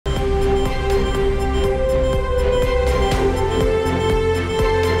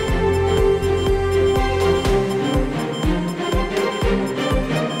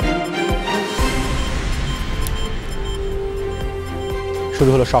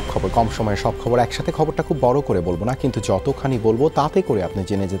শুরু হলো সব খবর। কম সময়ে সব খবর একসাথে। খবরটা খুব বড় করে বলবো না, কিন্তু যতখানি বলবো তাতে করে আপনি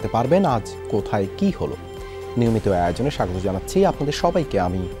জেনে যেতে পারবেন আজ কোথায় কি হলো। নিয়মিত আয়োজনে স্বাগত জানাচ্ছি আপনাদের সবাইকে,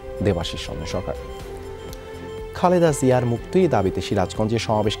 আমি দেবাশিস চন্দ্র সরকার। খালেদা জিয়ার মুক্তির দাবিতে সিরাজগঞ্জে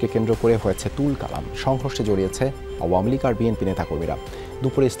সমাবেশকে কেন্দ্র করে হয়েছে তুলকালাম। সংঘর্ষে জড়িয়েছে আওয়ামী লীগ আর বিএনপি নেতাকর্মীরা।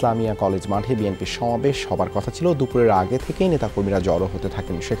 দুপুরে ইসলামিয়া কলেজ মাঠে বিএনপির সমাবেশ হবার কথা ছিল। দুপুরের আগে থেকেই নেতাকর্মীরা জড়ো হতে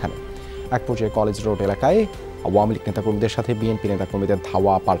থাকেন সেখানে। এক পর্যায়ে কলেজ রোড এলাকায় আওয়ামী লীগ নেতাকর্মীদের সাথে বিএনপি নেতাকর্মীদের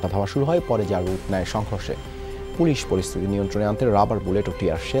পাল্টা ধাওয়া শুরু হয়। পরে যা রূপ নেয় সংঘর্ষে। পুলিশ পরিস্থিতি নিয়ন্ত্রণে আনতে রাবার বুলেট ও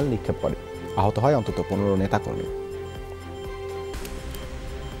টিয়ার শেল নিক্ষেপ করে। আহত হয় অন্তত 15 নেতাকর্মী।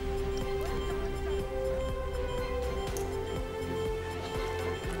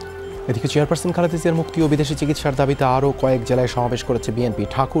 এদিকে চেয়ারপারসন খালেদা জিয়ার মুক্তি ও বিদেশি চিকিৎসার দাবিতে আরও কয়েক জেলায় সমাবেশ করেছে বিএনপি।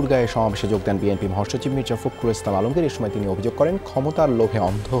 ঠাকুরগাঁয়ে সমাবেশে যোগ দেন বিএনপি মহাসচিব মির্জা ফখরুল ইসলাম আলমগীর। এই সময় তিনি অভিযোগ করেন, ক্ষমতার লোভে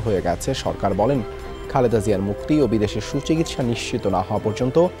অন্ধ হয়ে গেছে সরকার। বলেন, খালেদা জিয়ার মুক্তি ও বিদেশের সুচিকিৎসা নিশ্চিত না হওয়া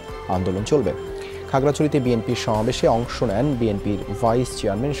পর্যন্ত আন্দোলন চলবে। খাগড়াছড়িতে বিএনপির সমাবেশে অংশ নেন বিএনপির ভাইস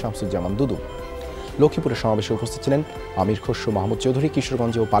চেয়ারম্যান শামসুজ্জামান দুদু। লক্ষ্মীপুরে সমাবেশে উপস্থিত ছিলেন আমির খসরু মাহমুদ চৌধুরী।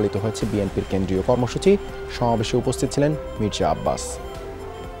 কিশোরগঞ্জেও পালিত হয়েছে বিএনপির কেন্দ্রীয় কর্মসূচি। সমাবেশে উপস্থিত ছিলেন মির্জা আব্বাস।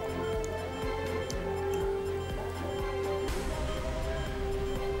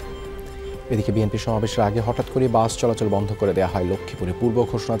 এদিকে বিএনপি সমাবেশের আগে হঠাৎ করে বাস চলাচল বন্ধ করে দেওয়া হয় লক্ষ্মীপুরে। পূর্ব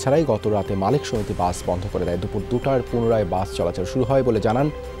ঘোষণা ছাড়াই গত রাতে মালিক সমিতি বাস বন্ধ করে দেয়। দুপুর 2টার পুনরায় বাস চলাচল শুরু হয় বলে জানান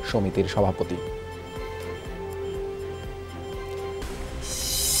সমিতির সভাপতি।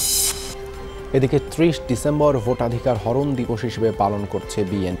 এদিকে 30 ডিসেম্বর ভোটাধিকার হরণ দিবস হিসেবে পালন করছে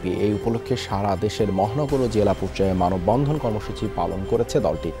বিএনপি। এই উপলক্ষে সারা দেশের মহানগর ও জেলা পর্যায়ে মানববন্ধন কর্মসূচি পালন করেছে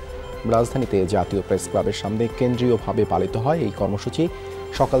দলটি। রাজধানীতে জাতীয় প্রেস ক্লাবের সামনে কেন্দ্রীয়ভাবে পালিত হয় এই কর্মসূচি।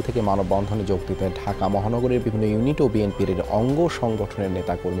 সকাল থেকে মানববন্ধনে যোগ দিতে ঢাকা মহানগরের বিভিন্ন ইউনিট ও বিএনপির অঙ্গ সংগঠনের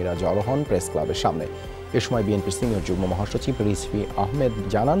নেতাকর্মীরা জড়ো হন প্রেস ক্লাবের সামনে। এ সময় বিএনপির সিনিয়র যুগ্ম মহাসচিব রিজভী আহমেদ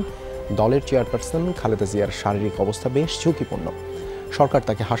জানান, দলের চেয়ারপারসন খালেদা জিয়ার শারীরিক অবস্থা বেশ ঝুঁকিপূর্ণ। সরকার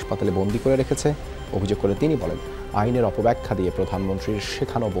তাকে হাসপাতালে বন্দী করে রেখেছে। অভিযোগ করে তিনি বলেন, আইনের অপব্যাখ্যা দিয়ে প্রধানমন্ত্রীর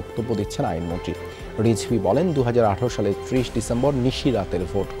শেখানো বক্তব্য দিচ্ছেন আইনমন্ত্রী। রিজভী বলেন, 2018 সালে 30 ডিসেম্বর নিশিরাতের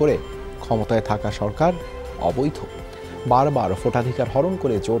ভোট করে ক্ষমতায় থাকা সরকার অবৈধ। বারবার ভোটাধিকার হরণ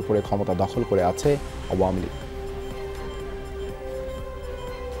করে জোর করে ক্ষমতা দখল করে আছে আওয়ামী লীগ।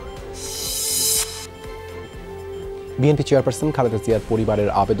 বিএনপি চেয়ারপারসন খালেদা জিয়ার পরিবারের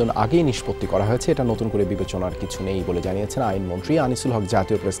আবেদন আগেই নিষ্পত্তি করা হয়েছে। এটা নতুন করে বিবেচনার কিছু নেই বলে জানিয়েছেন আইনমন্ত্রী আনিসুল হক।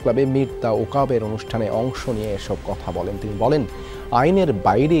 জাতীয় প্রেস ক্লাবে মীর দা ওকাবের অনুষ্ঠানে অংশ নিয়ে এসব কথা বলেন তিনি। বলেন, আইনের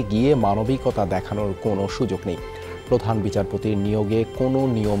বাইরে গিয়ে মানবিকতা দেখানোর কোনো সুযোগ নেই। প্রধান বিচারপতির নিয়োগে কোনো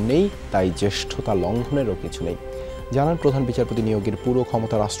নিয়ম নেই, তাই জ্যেষ্ঠতা লঙ্ঘনেরও কিছু নেই। জানান, প্রধান বিচারপতি নিয়োগের পুরো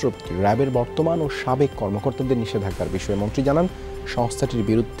ক্ষমতা রাষ্ট্রপতি। র্যাবের বর্তমান ও সাবেক কর্মকর্তাদের নিষেধাজ্ঞার বিষয়ে মন্ত্রী জানান, সংস্থাটির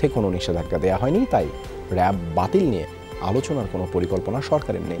বিরুদ্ধে কোনো নিষেধাজ্ঞা দেওয়া হয়নি, তাই র্যাব বাতিল নিয়ে আলোচনার কোনো পরিকল্পনা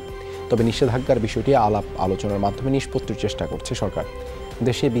সরকারের নেই। তবে নিষেধাজ্ঞার বিষয়টি আলাপ আলোচনার মাধ্যমে নিষ্পত্তির চেষ্টা করছে সরকার।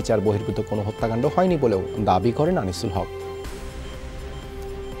 দেশে বিচার বহির্ভূত কোনো হত্যাকাণ্ড হয়নি বলেও দাবি করেন আনিসুল হক।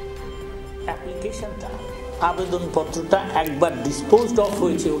 আবেদনপত্রটা একবার ডিসপোজড অফ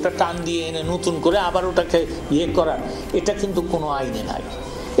হয়েছে, ওটা টান দিয়ে এনে নতুন করে আবার ওটাকে করার, এটা কিন্তু কোনো আইনে নাই।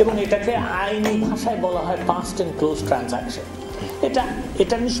 এবং এটাকে আইনি ভাষায় বলা হয় পাস্ট এন্ড ক্লোজ ট্রানজাকশন।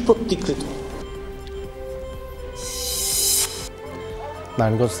 এটা নিষ্পত্তিকৃত।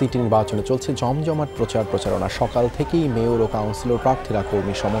 নারায়ণগঞ্জ সিটি নির্বাচনে চলছে জমজমাট প্রচারণা। সকাল থেকেই মেয়র ও কাউন্সিলর প্রার্থীরা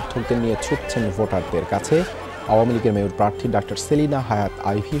কর্মী সমর্থকদের নিয়ে ছুটছেন ভোটারদের কাছে। আওয়ামী লীগের মেয়র প্রার্থী ডাক্তার সেলিনা হায়াত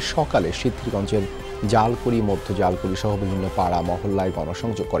আইভি সকালে সিদ্ধিরগঞ্জের জালকুড়ি, মধ্য জালকুড়ি সহ বিভিন্ন পাড়া মহল্লায়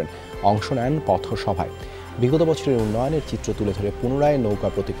গণসংযোগ করেন। অংশ নেন পথসভায়। বিগত বছরের উন্নয়নের চিত্র তুলে ধরে পুনরায় নৌকা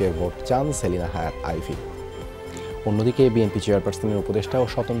প্রতীকে ভোট চান সেলিনা হায়াত আইভি। অন্যদিকে বিএনপি চেয়ারপারসনের উপদেষ্টা ও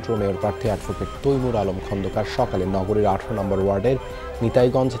স্বতন্ত্র মেয়র প্রার্থী অ্যাডভোকেট তৈমুর আলম খন্দকার সকালে নগরীর 18 নম্বর ওয়ার্ডের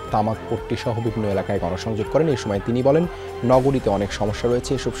নিতাইগঞ্জ, তামাকপট্টি সহ বিভিন্ন এলাকায় গণসংযোগ করেন। এই সময় তিনি বলেন, নগরীতে অনেক সমস্যা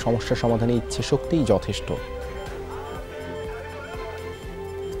রয়েছে, এসব সমস্যা সমাধানে ইচ্ছে শক্তিই যথেষ্ট।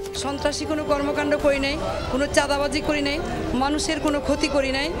 সন্ত্রাসী কোনো কর্মকাণ্ড করি নাই, কোনো চাঁদাবাজি করি নাই, মানুষের কোনো ক্ষতি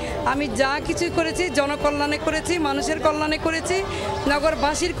করি নাই। আমি যা কিছু করেছি জনকল্যাণে করেছি, মানুষের কল্যাণে করেছি,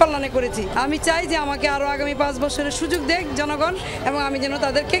 নগরবাসীর কল্যাণে করেছি। আমি চাই যে আমাকে আরও আগামী 5 বছরের সুযোগ দেখ জনগণ, এবং আমি যেন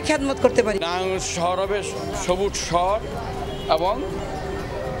তাদেরকে খেদমত করতে পারি। নারায়ণগঞ্জ শহর হবে সবুজ শহর এবং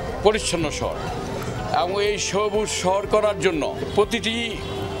পরিচ্ছন্ন শহর, এবং এই সবুজ শহর করার জন্য প্রতিটি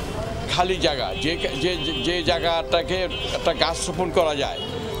খালি জায়গা, যে জায়গাটাকে একটা গাছ রোপণ করা যায়,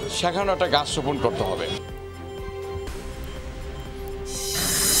 সেখানে একটা গাছ রোপণ করতে হবে।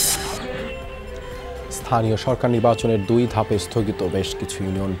 স্থানীয় সরকার নির্বাচনের 2 ধাপে স্থগিত বেশ কিছু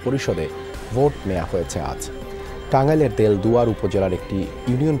ইউনিয়ন পরিষদে ভোট নেওয়া হয়েছে আজ। টাঙ্গাইলের দেলদুয়ার উপজেলার একটি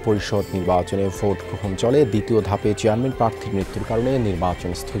ইউনিয়ন পরিষদ নির্বাচনে ভোট গ্রহণ চলে। দ্বিতীয় ধাপে চেয়ারম্যান প্রার্থীর মৃত্যুর কারণে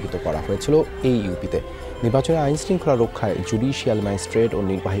নির্বাচন স্থগিত করা হয়েছিল এই ইউপিতে। নির্বাচনে আইন শৃঙ্খলা রক্ষায় জুডিশিয়াল ম্যাজিস্ট্রেট ও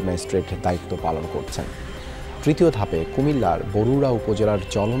নির্বাহী ম্যাজিস্ট্রেট দায়িত্ব পালন করছেন। তৃতীয় ধাপে কুমিল্লার বরুড়া উপজেলার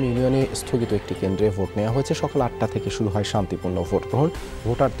জলম ইউনিয়নে স্থগিত একটি কেন্দ্রে ভোট নেওয়া হয়েছে। সকাল 8টা থেকে শুরু হয় শান্তিপূর্ণ ভোট গ্রহণ।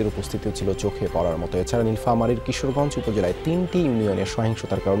 ভোটারদের উপস্থিতি ছিল চোখে পড়ার মতো। এছাড়া নীলফামারীর কিশোরগঞ্জ উপজেলায় 3টি ইউনিয়নের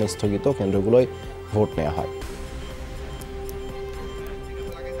সহিংসতার কারণে স্থগিত কেন্দ্রগুলোয় ভোট নেওয়া হয়।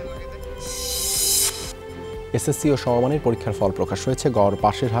 এসএসসি ও সমমানের পরীক্ষার ফল প্রকাশ হয়েছে। গড়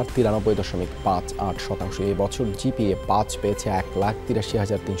পাশের হার 93.58%। এই বছর জিপিএ 5 পেয়েছে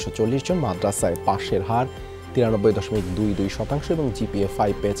 1,83,340 জন। মাদ্রাসায় পাশের হার 93.22% এবং জিপিএ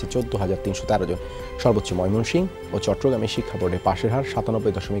 5 পেয়েছে 14,313 জন। সর্বোচ্চ ময়মনসিংহ ও চট্টগ্রামে শিক্ষা বোর্ডে পাশের হার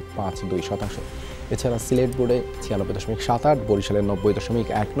 97.52%। এছাড়া সিলেট বোর্ডে 96.78, বরিশালের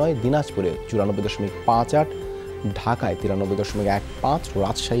 90.19, দিনাজপুরে 94.58, ঢাকায় 93.15,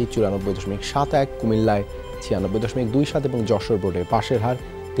 রাজশাহী 94.71, কুমিল্লায় 96.27 এবং যশোর বোর্ডে পাশের হার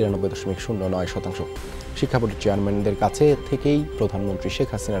 93.09%। শিক্ষা বোর্ডের চেয়ারম্যানদের কাছে থেকেই প্রধানমন্ত্রী শেখ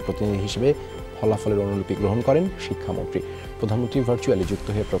হাসিনার প্রতিনিধি হিসেবে ফলাফলের অনুলিপি গ্রহণ করেন শিক্ষামন্ত্রী। প্রধানমন্ত্রী ভার্চুয়ালি যুক্ত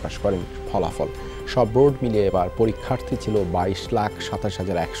হয়ে প্রকাশ করেন ফলাফল। সব বোর্ড মিলিয়ে এবার পরীক্ষার্থী ছিল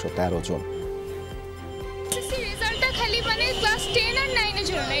 22,27,113 জন।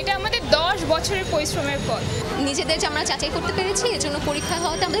 এটা আমাদের 10 বছরের পরিশ্রমের ফল। নিজেদের যে আমরা যাচাই করতে পেরেছি, এর জন্য পরীক্ষা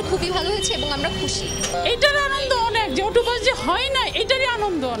হওয়াতে আমাদের খুবই ভালো হয়েছে এবং আমরা খুশি। এটার আনন্দ অনেক, যে অটোপাস যে হয় না এটারই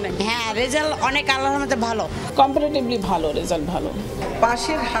আনন্দ অনেক। হ্যাঁ, রেজাল্ট অনেক আল্লাহর রহমতে ভালো, কম্পারেটিভলি ভালো, রেজাল্ট ভালো।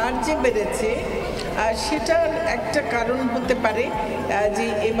 পাশের হার যে বেড়েছে সেটার একটা কারণ হতে পারে যে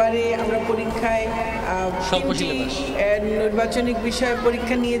এবারে আমরা পরীক্ষায় নির্বাচনিক বিষয়ে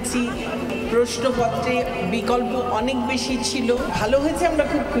পরীক্ষা নিয়েছি। প্রশ্নপত্রে বিকল্প অনেক বেশি ছিল। ভালো হয়েছে, আমরা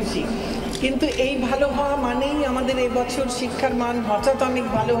খুব খুশি। কিন্তু এই ভালো হওয়া মানেই আমাদের এবছর শিক্ষার মান হঠাৎ অনেক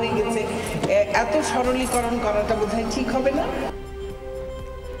ভালো হয়ে গেছে। এত সরলীকরণ করাটা বোধহয় ঠিক হবে না।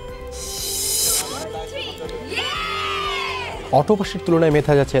 অটোপাসের তুলনায়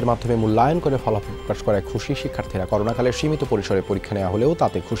মেধা যাচাইয়ের মাধ্যমে মূল্যায়ন করে ফলাফল প্রকাশ করায় খুশি শিক্ষার্থীরা। করোনাকালে সীমিত পরিসরে পরীক্ষা নেওয়া হলেও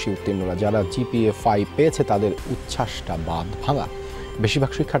তাতে খুশি উত্তীর্ণরা। যারা জিপিএ 5 পেয়েছে তাদের উচ্ছ্বাসটা বাঁধ ভাঙা।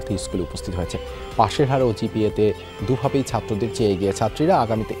 বেশিরভাগ শিক্ষার্থী স্কুলে উপস্থিত হয়েছে। পাশের হার ও জিপিএতে দুভাবেই ছাত্রদের চেয়ে এগিয়ে ছাত্রীরা।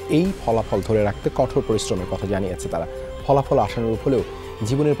 আগামীতে এই ফলাফল ধরে রাখতে কঠোর পরিশ্রমের কথা জানিয়েছে তারা। ফলাফল আশানুরূপ হলেও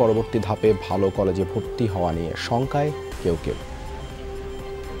জীবনের পরবর্তী ধাপে ভালো কলেজে ভর্তি হওয়া নিয়ে শঙ্কায় কেউ কেউ।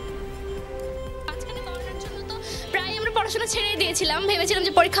 পড়াশোনা ছেড়ে দিয়েছিলাম, ভেবেছিলাম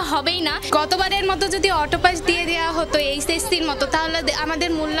যে পরীক্ষা হবেই না। গতবারের মতো যদি অটোপাস দিয়ে দেওয়া হতো এইচএসসির মতো, তাহলে আমাদের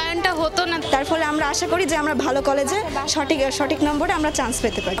মূল্যায়নটা হতো না। তার ফলে আমরা আশা করি যে আমরা ভালো কলেজে সঠিক নম্বরে আমরা চান্স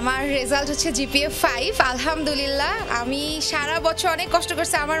পেতে পারি। আমার রেজাল্ট হচ্ছে জিপিএ 5, আলহামদুলিল্লাহ। আমি সারা বছর অনেক কষ্ট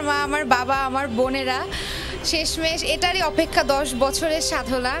করছি, আমার মা, আমার বাবা, আমার বোনেরা। শেষমেশ এটারই অপেক্ষা 10 বছরের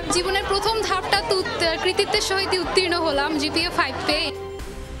সাধনা। জীবনের প্রথম ধাপটা তো কৃতিত্বের সহিত উত্তীর্ণ হলাম জিপিএ 5 পেয়ে।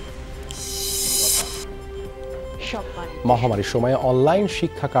 মহামারীর সময়ে অনলাইন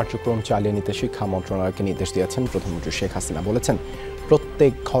শিক্ষা কার্যক্রম চালিয়ে নিতে শিক্ষা মন্ত্রণালয়কে নির্দেশ দিয়েছেন প্রধানমন্ত্রী শেখ হাসিনা। বলেছেন,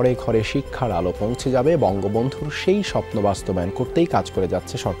 প্রত্যেক ঘরে ঘরে শিক্ষার আলো পৌঁছে যাবে। বঙ্গবন্ধুর সেই স্বপ্ন বাস্তবায়ন করতেই কাজ করে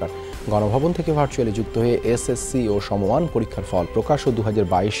যাচ্ছে সরকার। গণভবন থেকে ভার্চুয়ালি যুক্ত হয়ে এসএসসি ও সমমান পরীক্ষার ফল প্রকাশ ও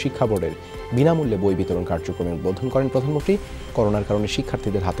 2022 শিক্ষা বোর্ডের বিনামূল্যে বই বিতরণ কার্যক্রমের উদ্বোধন করেন প্রধানমন্ত্রী। করোনার কারণে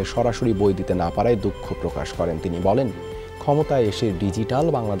শিক্ষার্থীদের হাতে সরাসরি বই দিতে না পারায় দুঃখ প্রকাশ করেন তিনি। বলেন, ক্ষমতায় এসে ডিজিটাল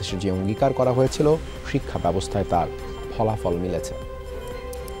বাংলাদেশের যে অঙ্গীকার করা হয়েছিল, শিক্ষা ব্যবস্থায় তার ফলাফল মিলেছে।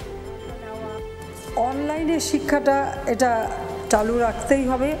 অনলাইনে শিক্ষাটা এটা চালু রাখতেই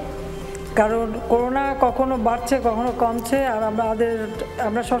হবে, কারণ করোনা কখনো বাড়ছে কখনো কমছে। আর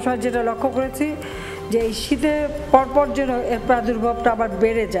আমরা সবসময় যেটা লক্ষ্য করেছি যে এই শীতের পরপর যেন এর প্রাদুর্ভাবটা আবার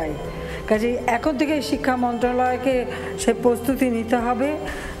বেড়ে যায়। কাজেই এখন থেকে শিক্ষা মন্ত্রণালয়কে সেই প্রস্তুতি নিতে হবে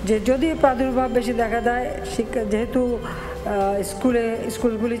যে যদি প্রাদুর্ভাব বেশি দেখা দেয়, যেহেতু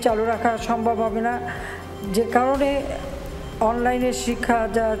স্কুলগুলি চালু রাখা সম্ভব হবে না, যে কারণে অনলাইনে শিক্ষা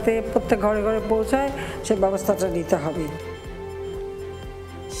যাতে প্রত্যেক ঘরে ঘরে পৌঁছায় সে ব্যবস্থাটা নিতে হবে।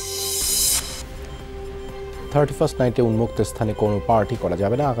 31st নাইটে উন্মুক্ত স্থানে কোনো পার্টি করা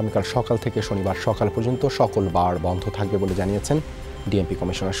যাবে না। আগামীকাল সকাল থেকে শনিবার সকাল পর্যন্ত সকল বার বন্ধ থাকবে বলে জানিয়েছেন ডিএমপি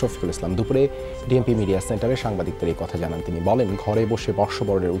কমিশনার শফিকুল ইসলাম। দুপুরে ডিএমপি মিডিয়া সেন্টারে সাংবাদিকদের এই কথা জানান তিনি। বলেন, ঘরে বসে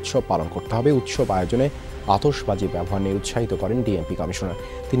বর্ষবরণের উৎসব পালন করতে হবে। উৎসব আয়োজনে আতশবাজি ব্যবহার নিয়ে উৎসাহিত করেন ডিএমপি কমিশনার।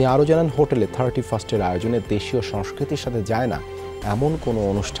 তিনি আরও জানান, হোটেলে 31st আয়োজনে দেশীয় সংস্কৃতির সাথে যায় না এমন কোনো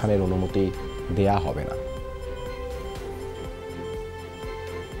অনুষ্ঠানের অনুমতি দেয়া হবে না।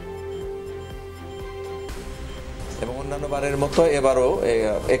 এবং অন্যান্য বারের মতো এবারও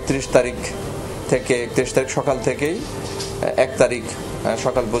 31 তারিখ সকাল থেকেই 1 তারিখ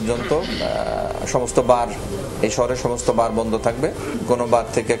সকাল পর্যন্ত সমস্ত বার, এই শহরের সমস্ত বার বন্ধ থাকবে। কোনো বার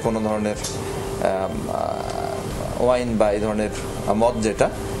থেকে কোনো ধরনের ওয়াইন বা এই ধরনের মদ যেটা,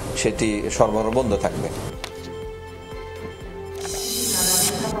 সেটি সরবরাহ বন্ধ থাকবে।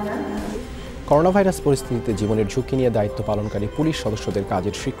 করোনা ভাইরাস পরিস্থিতিতে জীবনের ঝুঁকি নিয়ে দায়িত্ব পালনকারী পুলিশ সদস্যদের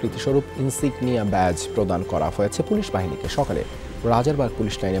কাজের স্বীকৃতিস্বরূপ ইনসিগনিয়া ব্যাজ প্রদান করা হয়েছে পুলিশ বাহিনীকে। সকালে রাজারবাগ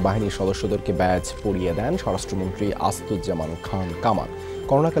পুলিশ লাইনে বাহিনীর সদস্যদেরকে ব্যাজ পরিয়ে দেন স্বরাষ্ট্রমন্ত্রী আসাদুজ্জামান খান কামাল।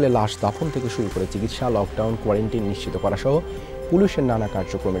 করোনাকালে লাশ দাফন থেকে শুরু করে চিকিৎসা, লকডাউন, কোয়ারেন্টাইন নিশ্চিত করা সহ পুলিশের নানা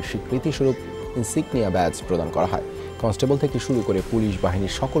কার্যক্রমের স্বীকৃতিস্বরূপ ইনসিগনিয়া ব্যাজ প্রদান করা হয়। কনস্টেবল থেকে শুরু করে পুলিশ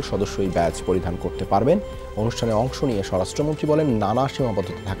বাহিনীর সকল সদস্যই ব্যাজ পরিধান করতে পারবেন। অনুষ্ঠানে অংশ নিয়ে স্বরাষ্ট্রমন্ত্রী বলেন, নানা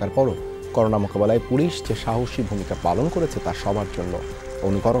সীমাবদ্ধতা থাকার পরও করোনা মোকাবেলায় পুলিশ যে সাহসী ভূমিকা পালন করেছে তা সবার জন্য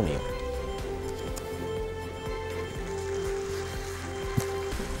অনুকরণীয়।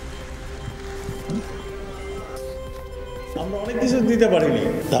 আমরা অনেক কিছু দিতে পারিনি,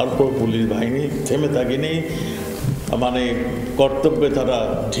 তারপর পুলিশ বাহিনী থেমে থাকেনি, মানে কর্তব্যে তারা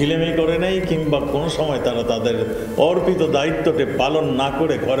ঢিলেমি করে নেই, কিংবা কোনো সময় তারা তাদের অর্পিত দায়িত্বটি পালন না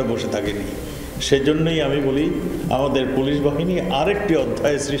করে ঘরে বসে থাকেনি। সেজন্যই আমি বলি, আমাদের পুলিশ বাহিনী আরেকটি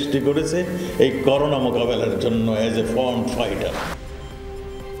অধ্যায় সৃষ্টি করেছে এই করোনা মোকাবেলার জন্য as a front fighter.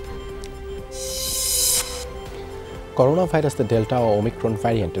 Corona ভাইরাসের ডেল্টা ও ওমিক্রন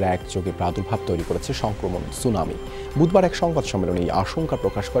ভ্যারিয়েন্টের একযোগে প্রাদুর্ভাব তৈরি করেছে সংক্রমণ সুনামি। বুধবার এক সংবাদ সম্মেলনে আশঙ্কা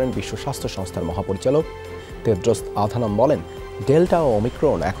প্রকাশ করেন বিশ্ব স্বাস্থ্য সংস্থার মহাপরিচালক টেড্রোস আধানম। বলেন, ডেল্টা ও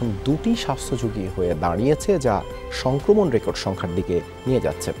ওমিক্রন এখন দুটি স্বাস্থ্যঝুঁকি হয়ে দাঁড়িয়েছে, যা সংক্রমণ রেকর্ড সংখ্যার দিকে নিয়ে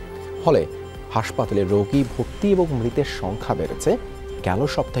যাচ্ছে। ফলে হাসপাতালে রোগী ভর্তি এবং মৃতের সংখ্যা বেড়েছে। গেল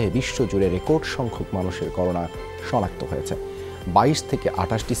সপ্তাহে বিশ্বজুড়ে রেকর্ড সংখ্যক মানুষের করোনা শনাক্ত হয়েছে। 22 থেকে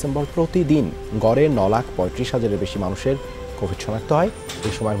 28 ডিসেম্বর প্রতিদিন গড়ে 9,35,000-এর বেশি মানুষের কোভিড শনাক্ত হয়।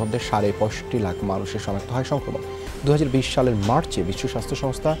 এই সময়ের মধ্যে 65.5 লাখ মানুষের শনাক্ত হয় সংক্রমণ। 2020 সালের মার্চে বিশ্ব স্বাস্থ্য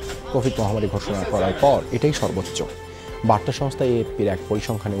সংস্থা কোভিড মহামারী ঘোষণা করার পর এটাই সর্বোচ্চ। বার্তা সংস্থা এএফপির এক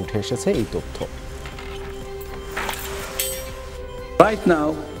পরিসংখ্যানে উঠে এসেছে এই তথ্য।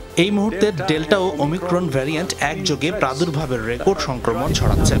 এই মুহূর্তে ডেল্টা ও ওমিক্রন ভ্যারিয়েন্ট একযোগে প্রাদুর্ভাবের রেকর্ড সংক্রমণ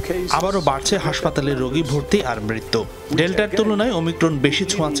ছড়াচ্ছে। আবারও বাড়ছে হাসপাতালে রোগী ভর্তি আর মৃত্যু। ডেল্টার তুলনায় ওমিক্রন বেশি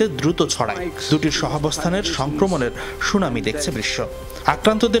ছোঁয়াচে, দ্রুত ছড়ায়। দুটির সহাবস্থানের সংক্রমণের সুনামি দেখছে বিশ্ব।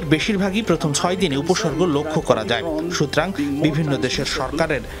 আক্রান্তদের বেশিরভাগই প্রথম 6 দিনে উপসর্গ লক্ষ্য করা যায়। সুতরাং বিভিন্ন দেশের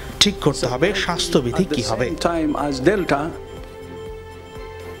সরকারের ঠিক করতে হবে স্বাস্থ্যবিধি কি হবে।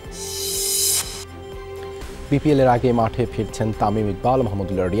 বিপিএল এর আগে মাঠে ফিরছেন তামিম ইকবাল,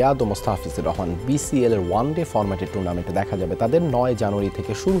 মোহাম্মদুল্লাহ রিয়াদ ও মোস্তাফিজুর রহমান। বিসিএল এর ওয়ানডে ফরম্যাটের টুর্নামেন্টে দেখা যাবে তাদের। 9 জানুয়ারি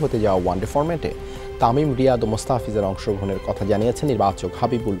থেকে শুরু হতে যাওয়া ওয়ানডে ফরম্যাটে তামিম, রিয়াদ ও মোস্তাফিজের অংশগ্রহণের কথা জানিয়েছেন নির্বাচক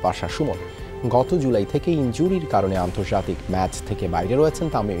হাবিবুল পাশা সুমন। গত জুলাই থেকে ইনজুরির কারণে আন্তর্জাতিক ম্যাচ থেকে বাইরে রয়েছেন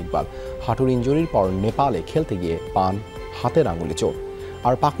তামিম ইকবাল। হাঁটুর ইনজুরির পর নেপালে খেলতে গিয়ে পান হাতের আঙুলে চোট।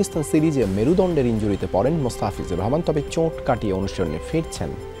 আর পাকিস্তান সিরিজে মেরুদণ্ডের ইনজুরিতে পড়েন মোস্তাফিজুর রহমান। তবে চোট কাটিয়ে অনুশীলনে ফিরছেন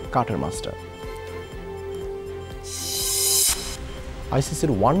কাটার মাস্টার।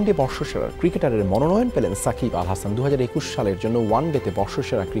 আইসিসির ওয়ানডে বর্ষসেরা ক্রিকেটারের মনোনয়ন পেলেন সাকিব আল হাসান। 2021 সালের জন্য ওয়ানডেতে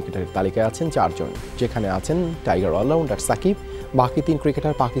বর্ষসেরা ক্রিকেটারের তালিকায় আছেন 4 জন, যেখানে আছেন টাইগার অলরাউন্ডার সাকিব। বাকি 3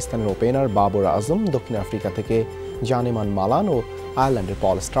 ক্রিকেটার পাকিস্তানের ওপেনার বাবর আজম, দক্ষিণ আফ্রিকা থেকে জানেমান মালান ও আয়ারল্যান্ডের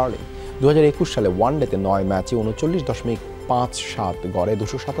পল স্টার্লিং। 2021 সালে ওয়ানডেতে 9 ম্যাচে 39.57 গড়ে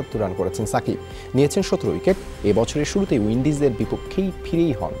 277 রান করেছেন সাকিব, নিয়েছেন 17 উইকেট। এবছরের শুরুতে উইন্ডিজের বিপক্ষেই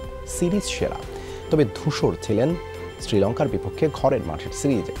ফিরেই হন সিরিজ সেরা। তবে ধূসর ছিলেন শ্রীলঙ্কার বিপক্ষে ঘরের মাঠের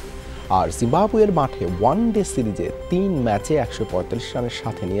সিরিজে। আর জিম্বাবুয়ের মাঠে ওয়ানডে সিরিজে 3 ম্যাচে 145 রানের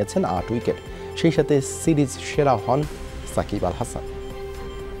সাথে নিয়েছেন 8 উইকেট। সেই সাথে সিরিজ সেরা হন সাকিব আল হাসান।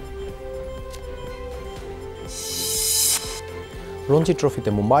 রঞ্জি ট্রফিতে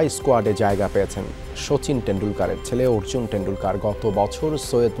মুম্বাই স্কোয়াডে জায়গা পেয়েছেন সচিন টেন্ডুলকারের ছেলে অর্জুন টেন্ডুলকার। গত বছর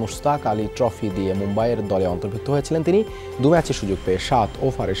সৈয়দ মুশতাক আলী ট্রফি দিয়ে মুম্বাইয়ের দলে অন্তর্ভুক্ত হয়েছিলেন তিনি। 2 ম্যাচে সুযোগ পেয়ে 7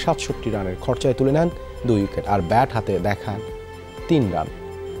 ওভারে 67 রানের খরচায় তুলে নেন 2 উইকেট আর ব্যাট হাতে দেখান 3 রান।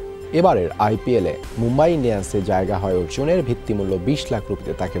 এবারের আইপিএলে মুম্বাই ইন্ডিয়ান্সে জায়গা হয় অর্জুনের। ভিত্তিমূল্য 20 লাখ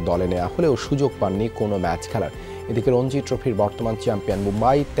রুপিতে তাকে দলে নেওয়া হলেও সুযোগ পাননি কোনো ম্যাচ খেলার। এদিকে রঞ্জি ট্রফির বর্তমান চ্যাম্পিয়ন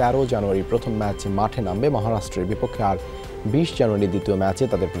মুম্বাই 13 জানুয়ারি প্রথম ম্যাচে মাঠে নামবে মহারাষ্ট্রের বিপক্ষে। আর 20 জানুয়ারি দ্বিতীয় ম্যাচে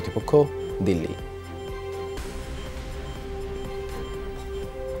তাদের প্রতিপক্ষ দিল্লি।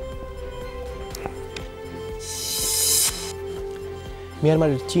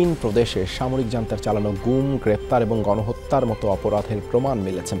 মিয়ানমারের চীন প্রদেশে সামরিক জান্তার চালানো গুম, গ্রেপ্তার এবং গণহত্যার মতো অপরাধের প্রমাণ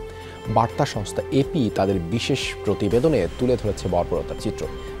মিলেছে। বার্তা সংস্থা এপি তাদের বিশেষ প্রতিবেদনে তুলে ধরেছে বর্বরতার চিত্র।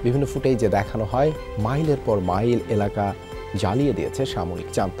 বিভিন্ন ফুটেজে দেখানো হয় মাইলের পর মাইল এলাকা জ্বালিয়ে দিয়েছে সামরিক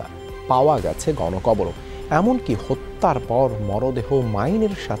জান্তা, পাওয়া গেছে গণকবরও। এমনকি হত্যার পর মরদেহ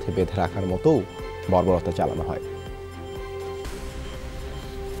মাইনের সাথে বেঁধে রাখার মতো বর্বরতা চালানো হয়।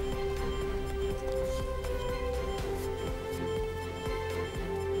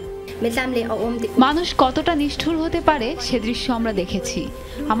 মানুষ কতটা নিষ্ঠুর হতে পারে সে দৃশ্য আমরা দেখেছি।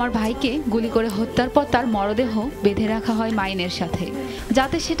 আমার ভাইকে গুলি করে হত্যার পর তার মরদেহ বেঁধে রাখা হয় মাইনের সাথে,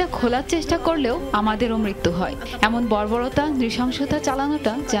 যাতে সেটা খোলার চেষ্টা করলেও আমাদেরও মৃত্যু হয়। এমন বর্বরতা, নৃশংসতা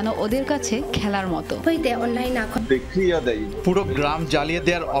চালানোটা যেন ওদের কাছে খেলার মতো। পুরো গ্রাম জ্বালিয়ে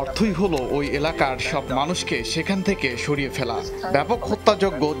দেওয়ার অর্থই হলো ওই এলাকার সব মানুষকে সেখান থেকে সরিয়ে ফেলা। ব্যাপক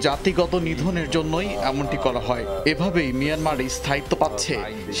হত্যাযজ্ঞ জাতিগত নিধনের জন্যই এমনটি করা হয়। এভাবেই মিয়ানমারে স্থায়িত্ব পাচ্ছে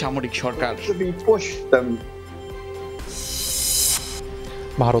সামরিক সরকার।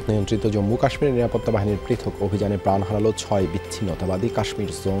 ভারত নিয়ন্ত্রিত জম্মু কাশ্মীরের নিরাপত্তা বাহিনীর পৃথক অভিযানে প্রাণ হারালো 6 বিচ্ছিন্নতাবাদী।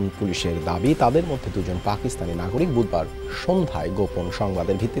 কাশ্মীর জোন পুলিশের দাবি, তাদের মধ্যে 2 জন পাকিস্তানি নাগরিক। বুধবার সন্ধ্যায় গোপন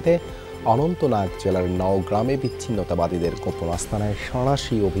সংবাদের ভিত্তিতে অনন্তনাগ জেলার নওগ্রামে বিচ্ছিন্নতাবাদীদের গোপন আস্তানায়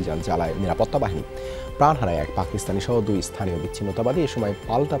সরাসরি অভিযান চালায় নিরাপত্তা বাহিনী। প্রাণ হারায় 1 পাকিস্তানি সহ 2 স্থানীয় বিচ্ছিন্নতাবাদী। এ সময়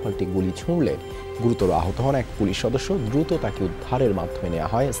পাল্টাপাল্টি গুলি ছুঁড়লে গুরুতর আহত হন 1 পুলিশ সদস্য। দ্রুত তাকে উদ্ধারের মাধ্যমে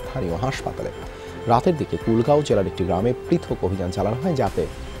নেওয়া হয় স্থানীয় হাসপাতালে। রাতের দিকে কুলগাঁও জেলার একটি গ্রামে পৃথক অভিযান চালানো হয়, যাতে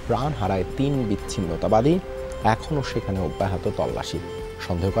প্রাণ হারায় 3 বিচ্ছিন্নতাবাদী। এখনও সেখানে অব্যাহত তল্লাশি।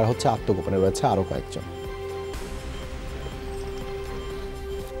 সন্দেহ করা হচ্ছে আত্মগোপনে রয়েছে আরও কয়েকজন।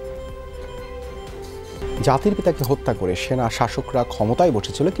 জাতির পিতাকে হত্যা করে সেনা শাসকরা ক্ষমতায়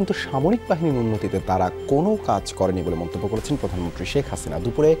বসেছিল, কিন্তু সামরিক বাহিনীর উন্নতিতে তারা কোনো কাজ করেনি বলে মন্তব্য করেছেন প্রধানমন্ত্রী শেখ হাসিনা।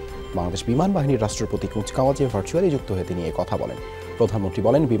 দুপুরে বাংলাদেশ বিমান বাহিনীর রাষ্ট্রপতি কুচকাওয়াজে ভার্চুয়ালি যুক্ত হয়ে তিনি এ কথা বলেন। প্রধানমন্ত্রী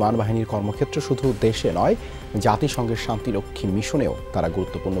বলেন, বিমান বাহিনীর কর্মক্ষেত্র শুধু দেশে নয়, জাতিসংঘের শান্তিরক্ষী মিশনেও তারা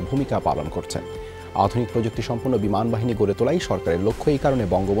গুরুত্বপূর্ণ ভূমিকা পালন করছে। আধুনিক প্রযুক্তি সম্পন্ন বিমান বাহিনী গড়ে তোলাই সরকারের লক্ষ্য। এই কারণে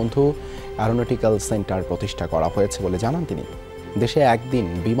বঙ্গবন্ধু অ্যারোনটিক্যাল সেন্টার প্রতিষ্ঠা করা হয়েছে বলে জানান তিনি। দেশে একদিন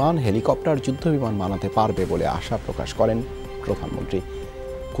বিমান, হেলিকপ্টার, যুদ্ধ বিমান বানাতে পারবে বলে আশা প্রকাশ করেন প্রধানমন্ত্রী।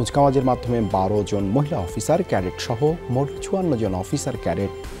 কুচকাওয়াজের মাধ্যমে 12 জন মহিলা অফিসার ক্যাডেট সহ মোট 54 জন অফিসার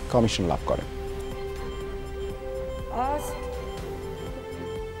ক্যাডেট কমিশন লাভ করেন।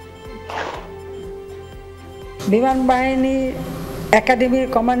 বিমান বাহিনী একাডেমির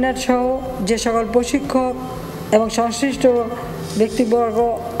কমান্ডার সহ যে সকল প্রশিক্ষক এবং সংশ্লিষ্ট ব্যক্তিবর্গ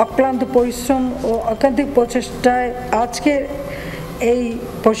অক্লান্ত পরিশ্রম ও অত্যন্তিক প্রচেষ্টায় আজকের এই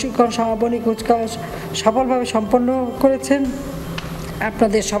প্রশিক্ষণ সমাপনী কুচকাওয়াজ সফলভাবে সম্পন্ন করেছেন।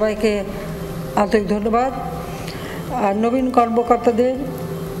 আপনাদের সবাইকে আন্তরিক ধন্যবাদ। আর নবীন কর্মকর্তাদের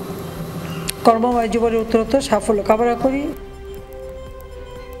কর্মময় জীবনের উত্তরোত্তর সাফল্য কামনা করি।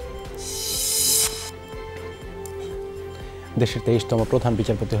 দেশের 23তম প্রধান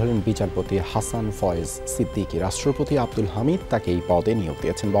বিচারপতি হলেন বিচারপতি হাসান ফয়েজ সিদ্দিকী। রাষ্ট্রপতি আব্দুল হামিদ তাকে এই পদে নিয়োগ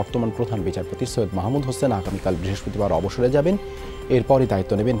দিয়েছেন। বর্তমান প্রধান বিচারপতি সৈয়দ মাহমুদ হোসেন আগামীকাল বৃহস্পতিবার অবসরে যাবেন। এরপরই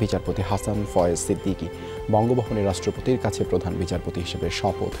দায়িত্ব নেবেন বিচারপতি হাসান ফয়েজ সিদ্দিকী। বঙ্গভবনে রাষ্ট্রপতির কাছে প্রধান বিচারপতি হিসেবে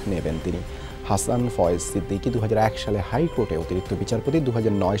শপথ নেবেন তিনি। হাসান ফয়েজ সিদ্দিকী 2001 সালে হাইকোর্টে অতিরিক্ত বিচারপতি,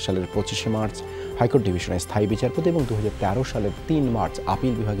 2009 সালের 25শে মার্চ হাইকোর্ট ডিভিশনের স্থায়ী বিচারপতি এবং 2013 সালের 3 মার্চ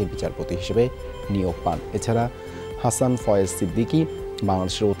আপিল বিভাগের বিচারপতি হিসেবে নিয়োগ পান। এছাড়া হাসান ফয়েজ সিদ্দিকী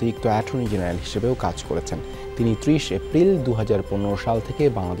বাংলাদেশের অতিরিক্ত অ্যাটর্নি জেনারেল হিসেবেও কাজ করেছেন। তিনি 30 এপ্রিল 2015 সাল থেকে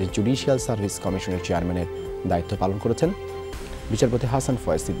বাংলাদেশ জুডিশিয়াল সার্ভিস কমিশনের চেয়ারম্যানের দায়িত্ব পালন করেছেন। বিচারপতি হাসান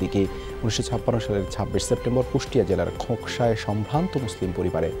ফয়েজ সিদ্দিকী 1956 সালের 26 সেপ্টেম্বর কুষ্টিয়া জেলার খোকসায় সম্ভ্রান্ত মুসলিম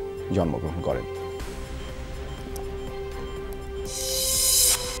পরিবারে জন্মগ্রহণ করেন।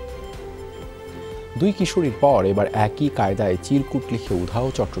 দুই কিশোরীর পর এবার একই কায়দায় চিরকুট লিখে উধাও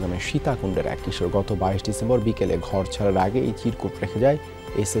চট্টগ্রামের সীতাকুণ্ডের এক কিশোর। গত 22 ডিসেম্বর বিকেলে ঘর ছাড়ার আগে এই চিরকুট রেখে যায়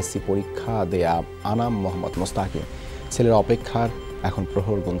এসএসসি পরীক্ষা দেয়া আনাম মোহাম্মদ মোস্তাকিম। ছেলের অপেক্ষার এখন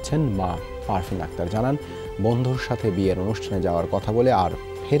প্রহর গুনছেন মা পারফিন আক্তার। জানান, বন্ধুর সাথে বিয়ের অনুষ্ঠানে যাওয়ার কথা বলে আর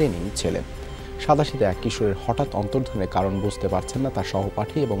ফেরেনি ছেলে। সাদাসিধে এক কিশোরের হঠাৎ অন্তর্ধানের কারণ বুঝতে পারছেন না তার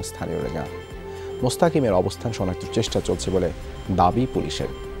সহপাঠী এবং স্থানীয়রা। জানান, মোস্তাকিমের অবস্থান শনাক্তের চেষ্টা চলছে বলে দাবি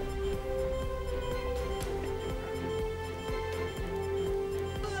পুলিশের।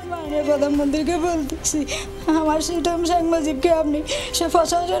 প্রধানমন্ত্রীকে বলতেছি, আমার সেটা সাংবাদিককে আপনি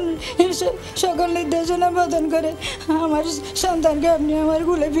প্রশাসন সকল নির্দেশনা প্রদান করে আমার সন্তানকে আপনি আমার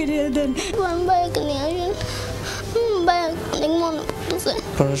কুলে ফিরিয়ে দেন।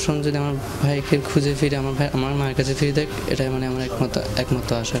 প্রশাসন যদি আমার ভাইকে খুঁজে ফিরে আমার মায়ের কাছে ফিরে দেয়, এটাই মানে আমার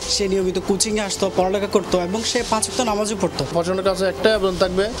একমাত্র আশা। সে নিয়মিত কোচিংয়ে আসতো, পড়ালেখা করতো এবং সে 5 ওয়াক্ত নামাজও পড়তো। প্রশাসনের কাছে একটা আবেদন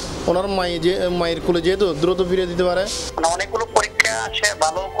থাকবে, ওনার মায়ের কোলে যেহেতু দ্রুত ফিরিয়ে দিতে পারে। অনেকগুলো পরীক্ষা সে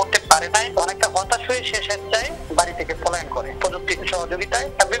ভালো করতে পারে নাই, অনেকটা হতাশ হয়ে সে স্বেচ্ছায় বাড়ি থেকে পলায়ন করে। প্রযুক্তির সহযোগিতায়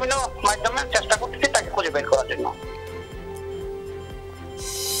বিভিন্ন মাধ্যমে চেষ্টা করতেছি তাকে খুঁজে বের করার জন্য।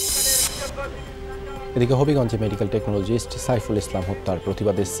 এদিকে হবিগঞ্জে মেডিকেল টেকনোলজিস্ট সাইফুল ইসলাম হত্যার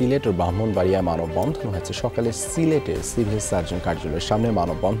প্রতিবাদে সিলেট ও ব্রাহ্মণবাড়িয়ায় মানববন্ধন হয়েছে। সকালে সিলেটে সিভিল সার্জন কার্যালয়ের সামনে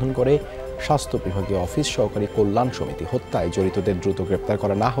মানববন্ধন করে স্বাস্থ্য বিভাগীয় অফিস সহকারী কল্যাণ সমিতি হত্যায় জড়িতদের দ্রুত গ্রেপ্তার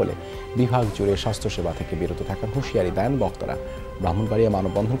করা না হলে বিভাগ জুড়ে স্বাস্থ্যসেবা থেকে বিরত থাকার হুঁশিয়ারি দেন বক্তারা। ব্রাহ্মণবাড়িয়া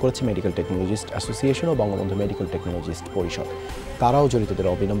মানববন্ধন করেছে মেডিকেল টেকনোলজিস্ট অ্যাসোসিয়েশন ও বঙ্গবন্ধু মেডিকেল টেকনোলজিস্ট পরিষদ। তারাও জড়িতদের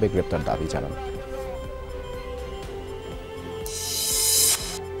অবিলম্বে গ্রেপ্তার দাবি জানান।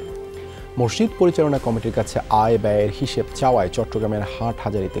 মসজিদ পরিচালনা কমিটির কাছে আয় ব্যয়ের হিসেব চাওয়ায় চট্টগ্রামের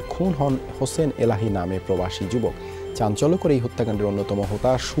হাটহাজারীতে খুন হন হোসেন এলাহি নামে প্রবাসী যুবক। চাঞ্চল্যকর এই হত্যাকাণ্ডের অন্যতম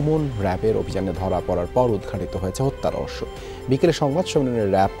হোতা সুমন র্যাবের অভিযানে ধরা পড়ার পর উদ্ঘাটিত হয়েছে হত্যা রহস্য। বিকেলে সংবাদ সম্মেলনে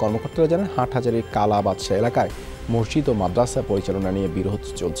র্যাব কর্মকর্তারা জানান, হাটহাজারীর কালা বাদশা এলাকায় মসজিদ ও মাদ্রাসা পরিচালনা নিয়ে বিরোধ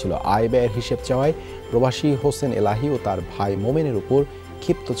চলছিল। আয় ব্যয়ের হিসেব চাওয়ায় প্রবাসী হোসেন এলাহি ও তার ভাই মোমেনের উপর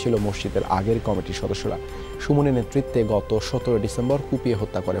ক্ষিপ্ত ছিল মসজিদের আগের কমিটির সদস্যরা। সুমনের নেতৃত্বে গত 17 ডিসেম্বর কুপিয়ে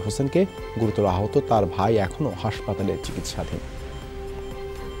হত্যা করে হোসেনকে। গুরুতর আহত তার ভাই এখনও হাসপাতালে চিকিৎসাধীন।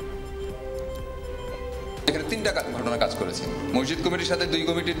 এখানে 3টা ঘটনা কাজ করেছে। মসজিদ কমিটির সাথে 2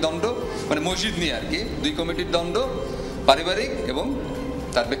 কমিটির দণ্ড, মানে মসজিদ নিয়ে আর কি 2 কমিটির দণ্ড, পারিবারিক এবং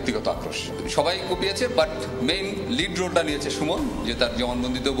তার ব্যক্তিগত আক্রোশ। সবাই কুপিয়েছে, বাট মেইন লিড রোলটা নিয়েছে সুমন, যে তার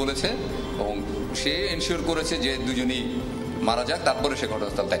জবানবন্দিতেও বলেছে এবং সে এনশিওর করেছে যে দুজনই মারা যাক, তারপরে সে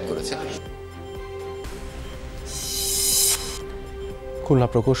ঘটনাস্থল ত্যাগ করেছে।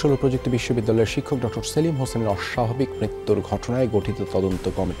 খুলনা প্রকৌশল ও প্রযুক্তি বিশ্ববিদ্যালয়ের শিক্ষক ডক্টর সেলিম হোসেনের অস্বাভাবিক মৃত্যুর ঘটনায় গঠিত তদন্ত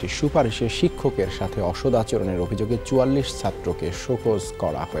কমিটির সুপারিশে শিক্ষকের সাথে অসৎ আচরণের অভিযোগে 44 ছাত্রকে শোকজ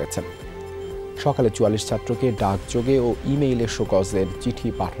করা হয়েছে। সকালে 44 ছাত্রকে ডাকযোগে ও ইমেইলে শোকজের চিঠি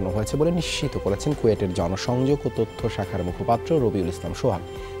পাঠানো হয়েছে বলে নিশ্চিত করেছেন কুয়েটের জনসংযোগ ও তথ্য শাখার মুখপাত্র রবিউল ইসলাম সোহাগ।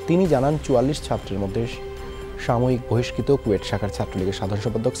 তিনি জানান, 44 ছাত্রের মধ্যে সাময়িক বহিষ্কৃত কুয়েট শাখার ছাত্রলীগের সাধারণ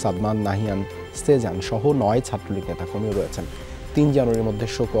সম্পাদক সাদমান নাহিয়ান সেজান সহ 9 ছাত্রলীগ নেতাকর্মীও রয়েছেন। 3 জানুয়ারির মধ্যে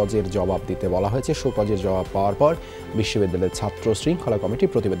শোকজের জবাব দিতে বলা হয়েছে। শোকজের জবাব পাওয়ার পর বিশ্ববিদ্যালয়ের ছাত্র শৃঙ্খলা কমিটি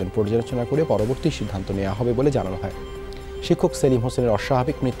প্রতিবেদন পর্যালোচনা করে পরবর্তী সিদ্ধান্ত নেওয়া হবে বলে জানানো হয়। শিক্ষক সেলিম হোসেনের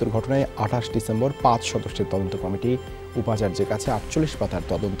অস্বাভাবিক মৃত্যুর ঘটনায় 28 ডিসেম্বর 5 সদস্যের তদন্ত কমিটি উপাচার্যের কাছে 48 পাতার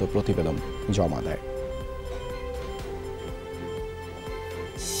তদন্ত প্রতিবেদন জমা দেয়।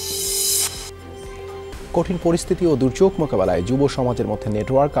 কঠিন পরিস্থিতি ও দুর্যোগ মোকাবেলায় যুব সমাজের মধ্যে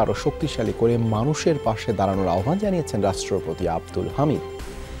নেটওয়ার্ক আরও শক্তিশালী করে মানুষের পাশে দাঁড়ানোর আহ্বান জানিয়েছেন রাষ্ট্রপতি আব্দুল হামিদ।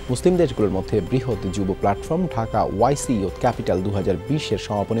 মুসলিম দেশগুলোর মধ্যে বৃহৎ যুব প্ল্যাটফর্ম ঢাকা ওয়াইসি ইয়ুথ ক্যাপিটাল 2020-এর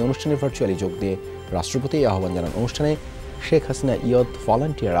সমাপনী অনুষ্ঠানে ভার্চুয়ালি যোগ দিয়ে রাষ্ট্রপতি এই আহ্বান জানান। অনুষ্ঠানে Sheikh Hasina youth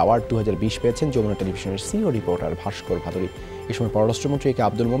volunteer award 2020 পেয়েছেন যমুনা টেলিভিশনের সিনিয়র রিপোর্টার ভাস্কর ভাদুরী। এ সময় পররাষ্ট্রমন্ত্রী এ কে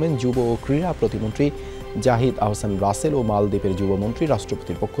আব্দুল মোমেন, যুব ও ক্রীড়া প্রতিমন্ত্রী জাহিদ আহসান রাসেল ও মালদ্বীপের যুবমন্ত্রী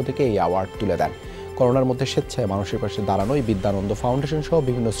রাষ্ট্রপতির পক্ষ থেকে এই অ্যাওয়ার্ড তুলে দেন। করোনার মধ্যে স্বেচ্ছায় মানুষের পাশে দাঁড়ানোয় বিদ্যানন্দ ফাউন্ডেশন সহ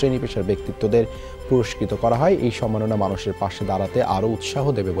বিভিন্ন শ্রেণী পেশার ব্যক্তিত্বদের পুরস্কৃত করা হয়। এই সম্মাননা মানুষের পাশে দাঁড়াতে আরও উৎসাহ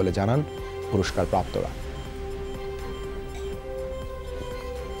দেবে বলে জানান পুরস্কার প্রাপ্তরা।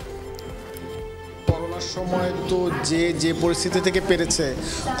 সময় তো যে পরিস্থিতি থেকে পেরেছে,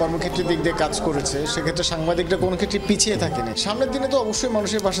 কর্মক্ষেত্রের দিক দিয়ে কাজ করেছে, সেক্ষেত্রে সাংবাদিকরা কোনো ক্ষেত্রে পিছিয়ে থাকেনি। সামনের দিনে তো অবশ্যই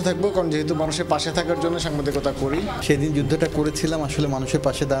মানুষের পাশে থাকবো, কারণ যেহেতু মানুষের পাশে থাকার জন্য সাংবাদিকতা করি। সেদিন যুদ্ধটা করেছিলাম আসলে মানুষের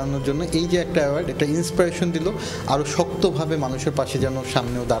পাশে দাঁড়ানোর জন্য। এই যে একটা অ্যাওয়ার্ড, এটা ইন্সপিরেশন দিল আরও শক্তভাবে মানুষের পাশে যেন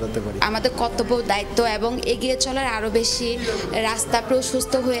সামনেও দাঁড়াতে পারি। আমাদের কর্তব্য, দায়িত্ব এবং এগিয়ে চলার আরও বেশি রাস্তা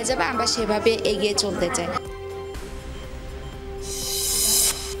প্রশস্ত হয়ে যাবে, আমরা সেভাবে এগিয়ে চলতে চাই।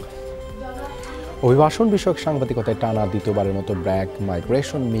 অভিবাসন বিষয়ক সাংবাদিকতায় টানা দ্বিতীয়বারের মতো ব্র্যাক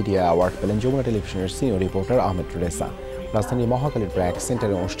মাইগ্রেশন মিডিয়া অ্যাওয়ার্ড পেলেন যমুনা টেলিভিশনের সিনিয়র রিপোর্টার আহমেদ রেসা। রাজধানীর মহাখালীর ব্র্যাক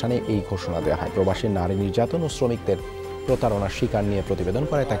সেন্টারের অনুষ্ঠানে এই ঘোষণা দেওয়া হয়। প্রবাসী নারী নির্যাতন ও শ্রমিকদের প্রতারণার শিকার নিয়ে প্রতিবেদন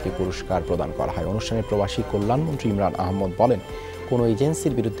করায় তাকে পুরস্কার প্রদান করা হয়। অনুষ্ঠানে প্রবাসী কল্যাণমন্ত্রী ইমরান আহমদ বলেন, কোনো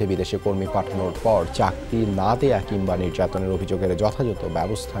এজেন্সির বিরুদ্ধে বিদেশে কর্মী পাঠানোর পর চাকরি না দেয়া কিংবা নির্যাতনের অভিযোগের যথাযথ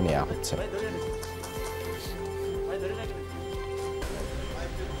ব্যবস্থা নেওয়া হচ্ছে।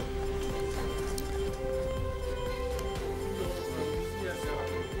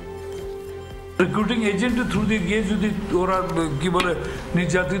 রিক্রুটিং এজেন্টের থ্রু দিয়ে গিয়ে যদি ওরা কি বলে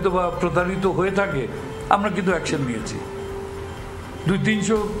নির্যাতিত বা প্রতারিত হয়ে থাকে, আমরা কিন্তু অ্যাকশন নিয়েছি।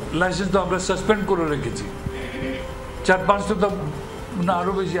 200-300 লাইসেন্স তো আমরা সাসপেন্ড করে রেখেছি, 4-500 তো না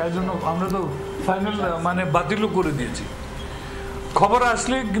আরও বেশি, এই জন্য আমরা তো ফাইনাল মানে বাতিলও করে দিয়েছি। খবর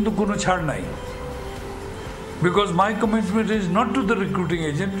আসলে কিন্তু কোনো ছাড় নাই, because my commitment is not to the recruiting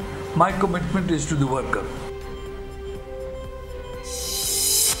agent, my commitment is to the worker.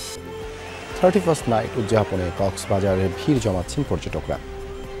 31st night উদযাপনে কক্সবাজারে ভিড় জমাচ্ছেন পর্যটকরা।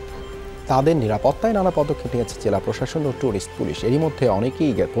 তাদের নিরাপত্তায় নানা পদক্ষেপ নিয়েছে জেলা প্রশাসন ও ট্যুরিস্ট পুলিশ। এরই মধ্যে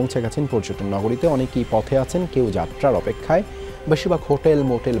অনেকেই পৌঁছে গেছেন পর্যটন নগরীতে, অনেকেই পথে আছেন, কেউ যাত্রার অপেক্ষায়। বেশিরভাগ হোটেল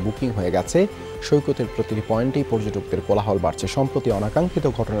মোটেল বুকিং হয়ে গেছে। সৈকতের প্রতিটি পয়েন্টেই পর্যটকদের কোলাহল বাড়ছে। সম্প্রতি অনাকাঙ্ক্ষিত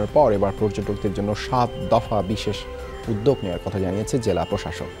ঘটনার পর এবার পর্যটকদের জন্য 7 দফা বিশেষ উদ্যোগ নেওয়ার কথা জানিয়েছে জেলা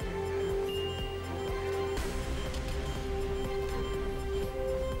প্রশাসন।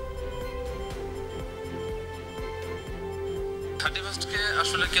 31কে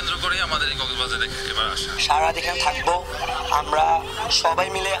আসলে কেন্দ্র করে আমাদের এই কক্সবাজারে এবার আসা। সারা রাত এখানে থাকবো, আমরা সবাই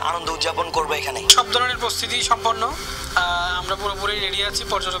মিলে আনন্দ উদযাপন করবো এখানে। সব ধরনের প্রস্তুতি সম্পন্ন, আমরা পুরোপুরি রেডি আছি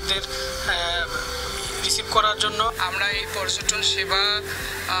পর্যটকদের রিসিভ করার জন্য। আমরা এই পর্যটন সেবা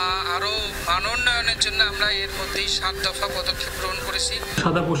আরও মানোন্নয়নের জন্য আমরা এর মধ্যেই 7 দফা পদক্ষেপ গ্রহণ করেছি।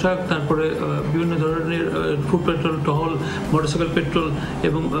 সাদা পোশাক, তারপরে বিভিন্ন ধরনের ফুড পেট্রোল, টহল, মোটরসাইকেল পেট্রোল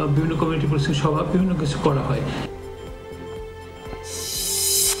এবং বিভিন্ন কমিউনিটি পুলিশিং সভা, বিভিন্ন কিছু করা হয়।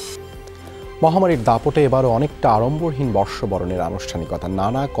 মহামারীর দাপটে এবারও অনেকটা আড়ম্বরহীন বর্ষবরণের আনুষ্ঠানিকতা,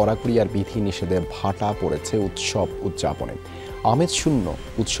 নানা কড়াকড়ি আর বিধি নিষেধে ভাটা পড়েছে উৎসব উদযাপনে। আমেজ শূন্য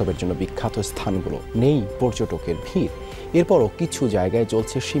উৎসবের জন্য বিখ্যাত স্থানগুলো, নেই পর্যটকের ভিড়। এরপরও কিছু জায়গায়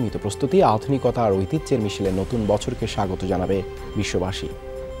চলছে সীমিত প্রস্তুতি, আধুনিকতা আর ঐতিহ্যের মিশেলে নতুন বছরকে স্বাগত জানাবে বিশ্ববাসী।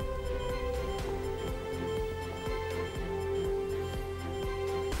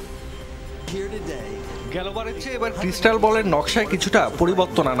 গেলবারের চেয়ে এবার ক্রিস্টাল বলের নকশায় কিছুটা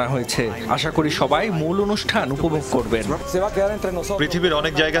পরিবর্তন আনা হয়েছে। আশা করি সবাই মূল অনুষ্ঠান উপভোগ করবেন। পৃথিবীর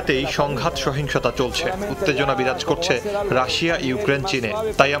অনেক জায়গাতেই সংঘাত সহিংসতা চলছে, উত্তেজনা বিরাজ করছে রাশিয়া, ইউক্রেন, চীনে।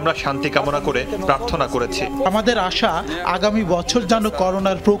 তাই আমরা শান্তি কামনা করে প্রার্থনা করেছি। আমাদের আশা আগামী বছর যেন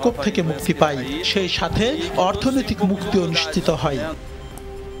করোনার প্রকোপ থেকে মুক্তি পাই, সেই সাথে অর্থনৈতিক মুক্তিও নিশ্চিত হয়।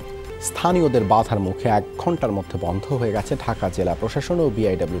 স্থানীয়দের বাধার মুখে 1 ঘন্টার মধ্যে বন্ধ হয়ে গেছে ঢাকা জেলা প্রশাসন ও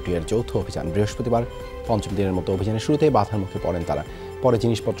বিআইডব্লিউটি এর যৌথ অভিযান। বৃহস্পতিবার 5ম দিনের মতো অভিযানের শুরুতে বাধার মুখে পড়েন তারা। পরে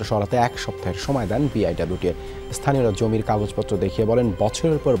জিনিসপত্র সরাতে 1 সপ্তাহের সময় দেন বিআইডব্লিউটি। স্থানীয়রা জমির কাগজপত্র দেখিয়ে বলেন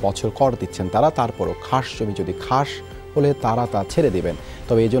বছরের পর বছর কর দিচ্ছেন তারা, তারপরও খাস জমি যদি খাস হলে তারা তা ছেড়ে দেবেন,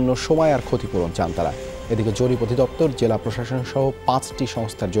 তবে এজন্য সময় আর ক্ষতিপূরণ চান তারা। এদিকে জরিপ অধিদপ্তর, জেলা প্রশাসন সহ 5টি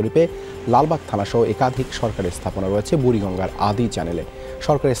সংস্থার জরিপে লালবাগ থানা সহ একাধিক সরকারি স্থাপনা রয়েছে বুড়িগঙ্গার আদি চ্যানেলে।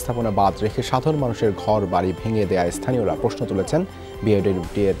 সরকারি স্থাপনা বাদ রেখে সাধারণ মানুষের ঘর বাড়ি ভেঙে দেওয়ায় স্থানীয়রা প্রশ্ন তুলেছেন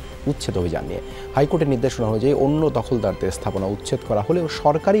বিআইডব্লিউটি এর উচ্ছেদ অভিযান নিয়ে। হাইকোর্টের নির্দেশনা অনুযায়ী অন্য দখলদারদের স্থাপনা উচ্ছেদ করা হলেও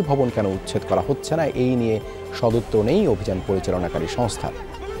সরকারি ভবন কেন উচ্ছেদ করা হচ্ছে না, এই নিয়ে সদুত্তর নেই অভিযান পরিচালনাকারী সংস্থার।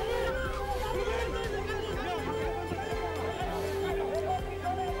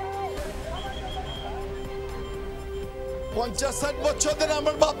 পঞ্চাশ বছর ধরে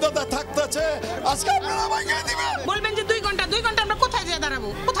আমার বাপদাদা থাকতেছে, আজকে আপনারা ভাঙিয়ে দিবেন। বলবেন যে 2 ঘন্টা আমরা কোথায় যেয়ে দাঁড়াবো,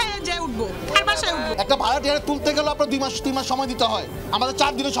 কোথায় যেয়ে উঠবো, কার বাসায় উঠবো? একটা ভাড়াটিয়া তুলতে গেলে আপনার 2 মাস সময় দিতে হয়, আমাদের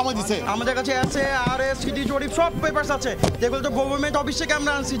 4 দিনের সময় দিছে। আমাদের কাছে আছে আরএস, সিটি জরিপ, সব পেপারস আছে, যেগুলো তো গভর্নমেন্ট অফিস থেকে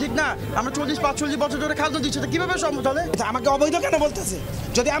আমরা আনছি, ঠিক না? আমরা 45 বছর ধরে খাজনা দিচ্ছি, তো কিভাবে সম্ভব চলে? আমাকে অবৈধ কেন বলতেছে?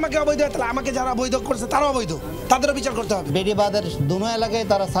 যদি আমাকে অবৈধ হয় তাহলে আমাকে যারা বৈধ করছে তারা অবৈধ, তাদেরও বিচার করতে হবে। বেড়িবাঁধের দুনো এলাকায়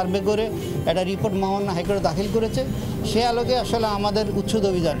তারা সার্ভে করে একটা রিপোর্ট মহামান্য হাইকোর্টে দাখিল করেছে, সে আলোকে আসলে আমাদের উচ্ছেদ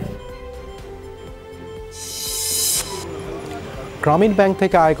অভিযান। গ্রামীণ ব্যাংক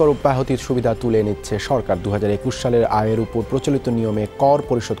থেকে আয়কর অব্যাহতির সুবিধা তুলে নিচ্ছে সরকার। 2021 সালের আয়ের উপর প্রচলিত নিয়মে কর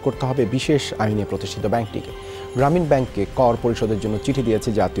পরিশোধ করতে হবে বিশেষ আইনে প্রতিষ্ঠিত ব্যাংকটিকে। গ্রামীণ ব্যাংককে কর পরিশোধের জন্য চিঠি দিয়েছে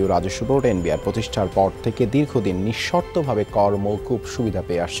জাতীয় রাজস্ব বোর্ড এনবিআর। প্রতিষ্ঠার পর থেকে দীর্ঘদিন নিঃশর্তভাবে কর মওকুফ সুবিধা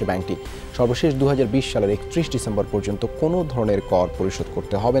পেয়ে আসছে ব্যাংকটি। সর্বশেষ 2020 সালের 31 ডিসেম্বর পর্যন্ত কোনো ধরনের কর পরিশোধ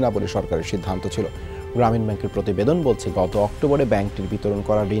করতে হবে না বলে সরকারের সিদ্ধান্ত ছিল। গ্রামীণ ব্যাংকের প্রতিবেদন বলছে, গত অক্টোবরে ব্যাংকটির বিতরণ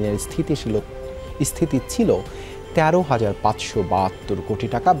করা ঋণের স্থিতি ছিল 13,572 কোটি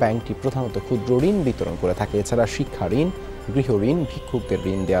টাকা। ব্যাংকটি প্রধানত ক্ষুদ্র ঋণ বিতরণ করে থাকে। এছাড়া শিক্ষা ঋণ, গৃহ ঋণ, ভিক্ষুকদের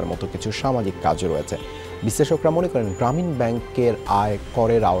ঋণ দেওয়ার মতো কিছু সামাজিক কাজও রয়েছে। বিশ্লেষকরা মনে করেন, গ্রামীণ ব্যাংকের আয়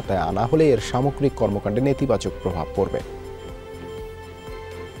করের আওতায় আনা হলে এর সামগ্রিক কর্মকাণ্ডে নেতিবাচক প্রভাব পড়বে।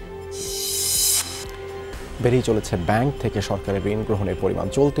 বেড়েই চলেছে ব্যাংক থেকে সরকারের ঋণ গ্রহণের পরিমাণ।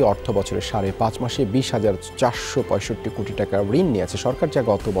 চলতি অর্থ বছরের 5.5 মাসে 20,465 কোটি টাকা ঋণ নিয়েছে সরকার, যা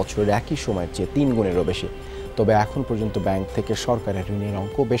গত বছরের একই সময়ের চেয়ে 3 গুণেরও বেশি। তবে এখন পর্যন্ত ব্যাংক থেকে সরকারের ঋণের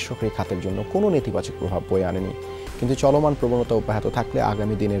অঙ্ক বেসরকারি খাতের জন্য কোনো নেতিবাচক প্রভাব বয়ে আনেনি। কিন্তু চলমান প্রবণতা অব্যাহত থাকলে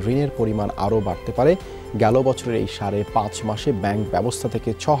আগামী দিনে ঋণের পরিমাণ আরও বাড়তে পারে। গেল বছরের এই 5.5 মাসে ব্যাংক ব্যবস্থা থেকে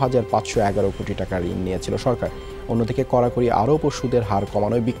 6,511 কোটি টাকা ঋণ নিয়েছিল সরকার। অন্যদিকে কড়াকড়ি আরোপ ও সুদের হার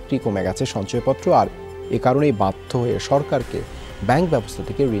কমানোয় বিক্রি কমে গেছে সঞ্চয়পত্র, আর এ কারণেই বাধ্য হয়ে সরকারকে ব্যাংক ব্যবস্থা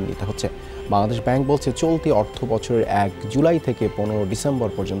থেকে ঋণ নিতে হচ্ছে। বাংলাদেশ ব্যাংক বলছে, চলতি অর্থ বছরের 1 জুলাই থেকে 15 ডিসেম্বর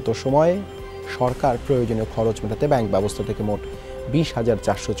পর্যন্ত সময়ে সরকার প্রয়োজনীয় খরচ মেটাতে ব্যাংক ব্যবস্থা থেকে মোট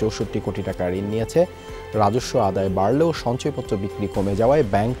 20,464 কোটি টাকা ঋণ নিয়েছে। রাজস্ব আদায় বাড়লেও সঞ্চয়পত্র বিক্রি কমে যাওয়ায়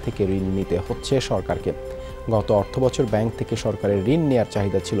ব্যাংক থেকে ঋণ নিতে হচ্ছে সরকারকে। গত অর্থবছর ব্যাংক থেকে সরকারের ঋণ নেওয়ার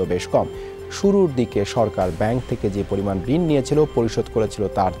চাহিদা ছিল বেশ কম। শুরুর দিকে সরকার ব্যাংক থেকে যে পরিমাণ ঋণ নিয়েছিল পরিশোধ করেছিল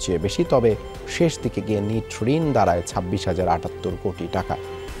তার চেয়ে বেশি, তবে শেষ দিকে গিয়ে নিট ঋণ দাঁড়ায় 26,078 কোটি টাকা।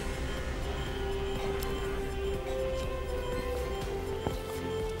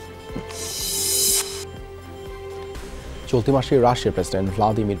 চলতি মাসে রাশিয়ার প্রেসিডেন্ট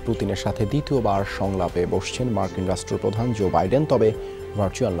ভ্লাদিমির পুতিনের সাথে দ্বিতীয়বার সংলাপে বসছেন মার্কিন রাষ্ট্রপ্রধান জো বাইডেন, তবে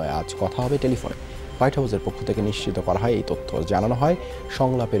ভার্চুয়াল নয়, আজ কথা হবে টেলিফোনে। হোয়াইট হাউসের পক্ষ থেকে নিশ্চিত করা হয় এই তথ্য। জানানো হয়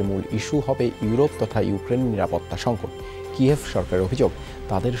সংলাপের মূল ইস্যু হবে ইউরোপ তথা ইউক্রেন নিরাপত্তা সংকট। কিয়েভ সরকারের অভিযোগ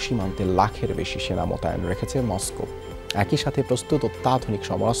তাদের সীমান্তে লাখের বেশি সেনা মোতায়েন রেখেছে মস্কো। একই সাথে প্রস্তুত অত্যাধুনিক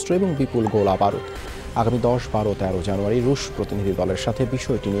সমরাস্ত্র এবং বিপুল গোলা বারুদ। আগামী 10, 12, 13 জানুয়ারি রুশ প্রতিনিধি দলের সাথে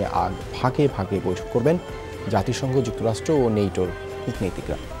বিষয়টি নিয়ে ভাগে ভাগে বৈঠক করবেন জাতিসংঘ, যুক্তরাষ্ট্র ও নেটোর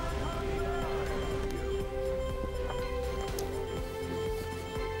কূটনীতিকরা।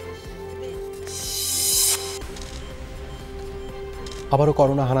 আবারও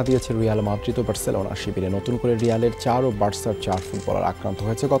করোনা হানা দিয়েছে রিয়াল মাদ্রিদ ও বার্সেলোনা শিবিরে। নতুন করে রিয়ালের 4 ও বার্সার 4 ফুটবলার আক্রান্ত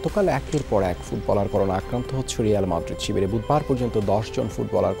হয়েছে। গতকাল একের পর এক ফুটবলার করোনা আক্রান্ত হচ্ছে রিয়াল মাদ্রিদ শিবিরে। বুধবার পর্যন্ত 10 জন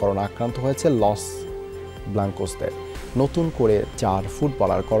ফুটবলার করোনা আক্রান্ত হয়েছে লস ব্লাঙ্কোসদের। নতুন করে 4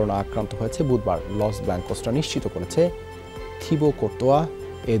 ফুটবলার করোনা আক্রান্ত হয়েছে বুধবার। লস ব্লাঙ্কোসরা নিশ্চিত করেছে Thibaut Karatoya,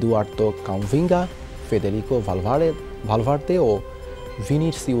 Eduardo কামভিঙ্গা, Federico Valverde ও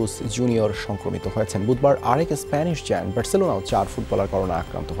ভিনিসিউস জুনিয়র সংক্রমিত হয়েছেন। বুধবার আরেক স্প্যানিশ জায়ান্ট বার্সেলোনাও 4 ফুটবলার করোনা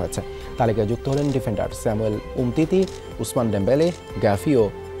আক্রান্ত হয়েছে। তালিকায় যুক্ত হলেন defender Samuel Umtiti, Usman Dembélé, গ্যাফি ও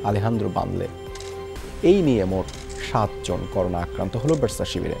আলেহান্দ্রো বানলে। এই নিয়ে মোট 7 জন করোনা আক্রান্ত হল বার্সা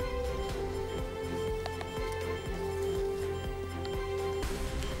শিবিরে।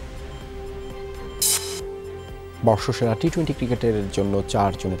 বর্ষসেরা টি-20 ক্রিকেটের জন্য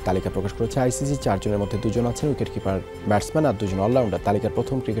 4 জনের তালিকা প্রকাশ করেছে আইসিসি। 4 জনের মধ্যে 2 জন আছেন উইকেট কিপার, ব্যাটসম্যান আর 2 জন অলরাউন্ডার। তালিকার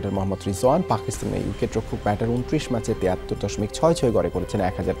প্রথম ক্রিকেটার মোহাম্মদ রিজওয়ান। পাকিস্তানের উইকেট রক্ষক ব্যাটার 29 ম্যাচে 73.66 গড়ে করেছেন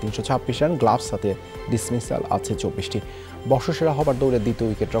 1326 রান। গ্লাভস হাতে ডিসমিসাল আছে 24টি। বর্ষসেরা হবার দৌড়ে দ্বিতীয়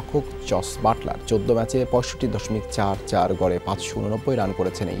উইকেট রক্ষক জস বাটলার 14 ম্যাচে 65.44 গড়ে 589 রান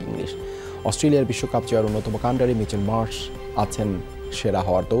করেছেন এই ইংলিশ। অস্ট্রেলিয়ার বিশ্বকাপ জয়ের অন্যতম কাণ্ডারি মিচেল মার্শ আছেন সেরা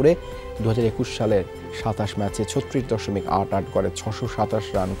হওয়ার দৌড়ে। 2021 সালের 27 ম্যাচে 36.88 গড়ে 627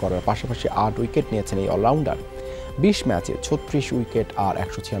 রান করার পাশাপাশি 8 উইকেট নিয়েছেন এই অলরাউন্ডার। 20 ম্যাচে 36 উইকেট আর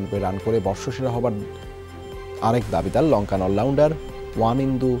 196 রান করে বর্ষসেরা হবার আরেক দাবিদার লঙ্কান অলরাউন্ডার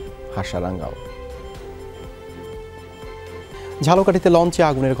ওয়ানিন্দু হাসারাঙ্গাও। ঝালকাঠিতে লঞ্চে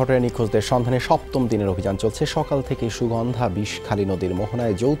আগুনের ঘটনায় নিখোঁজদের সন্ধানে 7ম দিনের অভিযান চলছে। সকাল থেকে সুগন্ধা বিষখালী নদীর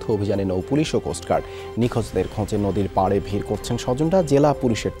মোহনায় যৌথ অভিযানে নৌ পুলিশ ও কোস্টগার্ড। নিখোঁজদের খোঁজে নদীর পাড়ে ভিড় করছেন স্বজনরা। জেলা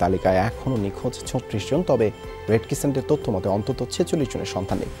পুলিশের তালিকায় এখনও নিখোঁজ 36 জন, তবে রেড ক্রিসেন্টের তথ্য মতে অন্তত 46 জনের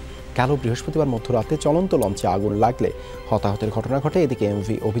সন্ধান নেই। গেল বৃহস্পতিবার মধ্যরাতে চলন্ত লঞ্চে আগুন লাগলে হতাহতের ঘটনা ঘটে। এদিকে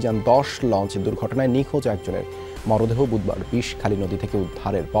এমভি অভিযান 10 লঞ্চ দুর্ঘটনায় নিখোঁজ একজনের মরদেহ বুধবার বিষখালী নদী থেকে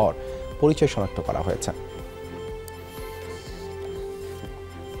উদ্ধারের পর পরিচয় শনাক্ত করা হয়েছে।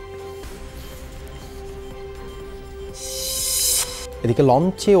 এদিকে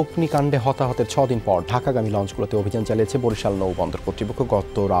লঞ্চে অগ্নিকাণ্ডে হতাহতের 6 দিন পর ঢাকাগামী লঞ্চগুলোতে অভিযান চালিয়েছে বরিশাল নৌবন্দর কর্তৃপক্ষ।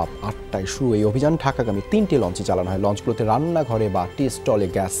 গত রাত 8টায় শুরু এই অভিযান। ঢাকাগামী 3টি লঞ্চে চালানো হয়। লঞ্চগুলোতে রান্নাঘরে বা টি স্টলে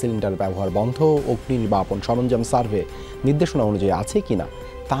গ্যাস সিলিন্ডার ব্যবহার বন্ধ, অগ্নি নির্বাপন সরঞ্জাম সার্ভে নির্দেশনা অনুযায়ী আছে কিনা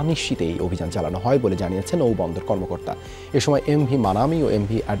তা নিশ্চিতে এই অভিযান চালানো হয় বলে জানিয়েছেন নৌবন্দর কর্মকর্তা। এ সময় এমভি মানামি ও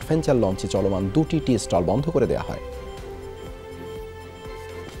এমভি অ্যাডভেঞ্চার লঞ্চে চলমান 2টি টি স্টল বন্ধ করে দেওয়া হয়।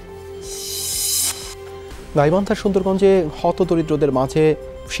 গাইবান্ধার সুন্দরগঞ্জে হতদরিদ্রদের মাঝে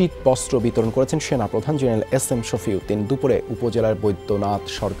শীত বস্ত্র বিতরণ করেছেন সেনাপ্রধান জেনারেল SM শফিউদ্দিন। দুপুরে উপজেলার বৈদ্যনাথ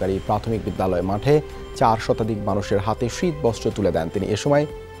সরকারি প্রাথমিক বিদ্যালয় মাঠে 4 শতাধিক মানুষের হাতে শীত বস্ত্র তুলে দেন তিনি। এ সময়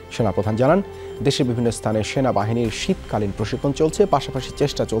সেনাপ্রধান জানান, দেশের বিভিন্ন স্থানে সেনাবাহিনীর শীতকালীন প্রশিক্ষণ চলছে, পাশাপাশি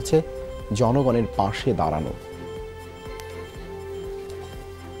চেষ্টা চলছে জনগণের পাশে দাঁড়ানো।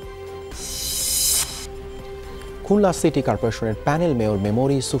 খুলনা সিটি কর্পোরেশনের panel mayor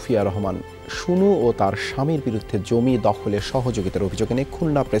memory Sufia Rahman সুনু ও তার স্বামীর বিরুদ্ধে জমি দখলে সহযোগিতার অভিযোগ এনে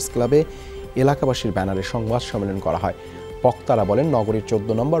খুলনা প্রেস ক্লাবে এলাকাবাসীর ব্যানারে সংবাদ সম্মেলন করা হয়। বক্তারা বলেন, নগরীর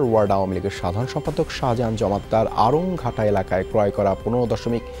 14 নম্বর ওয়ার্ড আওয়ামী লীগের সাধারণ সম্পাদক শাহজাহান জমাদ্দার আরংঘাটা এলাকায় ক্রয় করা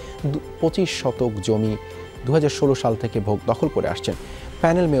 15.25 শতক জমি 2016 সাল থেকে ভোগ দখল করে আসছেন।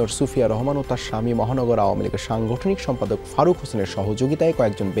 প্যানেল মেয়র সুফিয়া রহমান ও তার স্বামী মহানগর আওয়ামী লীগের সাংগঠনিক সম্পাদক ফারুক হোসেনের সহযোগিতায়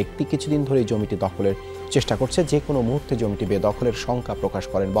কয়েকজন ব্যক্তি কিছুদিন ধরে জমিটি দখলের চেষ্টা করছে। যে কোনো মুহূর্তে জমিটি বেদখলের শঙ্কা প্রকাশ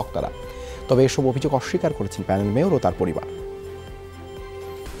করেন বক্তারা। তবে এসব অভিযোগ অস্বীকার করেছেন প্যানেল মেয়র ও তার পরিবার।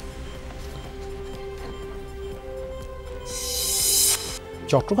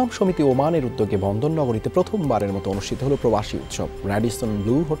 চট্টগ্রাম সমিতি ওমানের উদ্যোগে বন্দরনগরীতে প্রথমবারের মতো অনুষ্ঠিত হলো প্রবাসী উৎসব। র্যাডিসন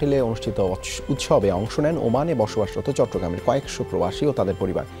ব্লু হোটেলে অনুষ্ঠিত উৎসবে অংশ নেন ওমানে বসবাসরত চট্টগ্রামের কয়েকশো প্রবাসী ও তাদের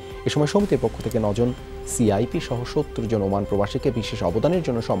পরিবার। এ সময় সমিতির পক্ষ থেকে 9 জন সিআইপি সহ 70 জন ওমান প্রবাসীকে বিশেষ অবদানের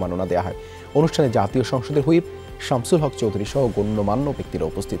জন্য সম্মাননা দেওয়া হয়। অনুষ্ঠানে জাতীয় সংসদের হুইপ শামসুল হক চৌধুরী সহ গণ্যমান্য ব্যক্তিরা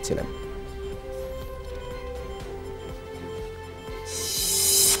উপস্থিত ছিলেন।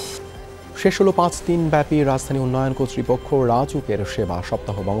 শেষ হলো 5 দিন ব্যাপী রাজধানী উন্নয়ন কর্তৃপক্ষ রাজুকের সেবা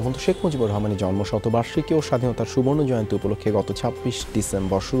সপ্তাহ। বঙ্গবন্ধু শেখ মুজিবুর রহমানের জন্ম শতবার্ষিকী ও স্বাধীনতার সুবর্ণ জয়ন্তী উপলক্ষে গত 26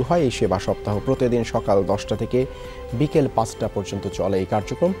 ডিসেম্বর শুরু হয় এই সেবা সপ্তাহ। প্রতিদিন সকাল 10টা থেকে বিকেল 5টা পর্যন্ত চলে এই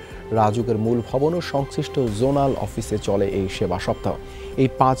কার্যক্রম। রাজুকের মূল ভবন ও সংশ্লিষ্ট জোনাল অফিসে চলে এই সেবা সপ্তাহ। এই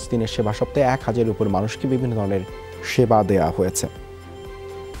 5 দিনের সেবা সপ্তাহে 1000-এর উপর মানুষকে বিভিন্ন ধরনের সেবা দেওয়া হয়েছে।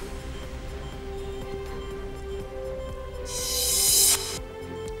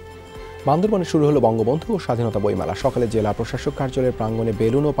 বান্দরবানে শুরু হলো বঙ্গবন্ধু ও স্বাধীনতা বইমেলা। সকালে জেলা প্রশাসক কার্যালয়ের প্রাঙ্গণে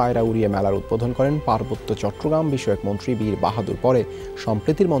বেলুন ও পায়রা উড়িয়ে মেলার উদ্বোধন করেন পার্বত্য চট্টগ্রাম বিষয়ক মন্ত্রী বীর বাহাদুর। পরে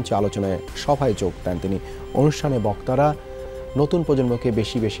সম্প্রীতির মঞ্চে আলোচনায় সভায় যোগ দেন তিনি। অনুষ্ঠানে বক্তারা নতুন প্রজন্মকে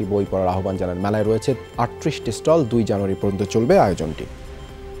বেশি বেশি বই পড়ার আহ্বান জানান। মেলায় রয়েছে 38টি স্টল। 2 জানুয়ারি পর্যন্ত চলবে আয়োজনটি।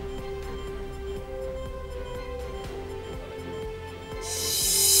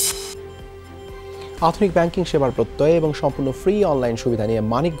 আধুনিক ব্যাংকিং সেবার প্রত্যয় এবং সম্পূর্ণ ফ্রি অনলাইন সুবিধা নিয়ে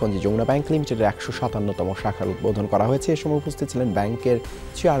মানিকগঞ্জে যমুনা ব্যাংক লিমিটেডের 157তম শাখার উদ্বোধন করা হয়েছে। এ সময় উপস্থিত ছিলেন ব্যাংকের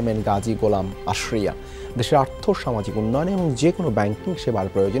চেয়ারম্যান গাজী গোলাম আশরিয়া। দেশের আর্থ সামাজিক উন্নয়ন এবং যে কোনো ব্যাংকিং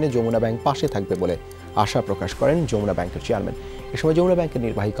সেবার প্রয়োজনে যমুনা ব্যাংক পাশে থাকবে বলে আশা প্রকাশ করেন যমুনা ব্যাংকের চেয়ারম্যান। এ সময় যমুনা ব্যাংকের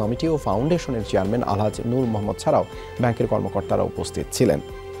নির্বাহী কমিটি ও ফাউন্ডেশনের চেয়ারম্যান আলহাজ নূর মোহাম্মদ ছাড়াও ব্যাংকের কর্মকর্তারা উপস্থিত ছিলেন।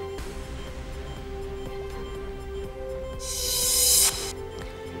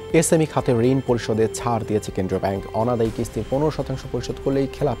 এসএমই খাতে ঋণ পরিশোধে ছাড় দিয়েছে কেন্দ্রীয় ব্যাংক। অনাদায়ী কিস্তির 15% পরিশোধ করলেই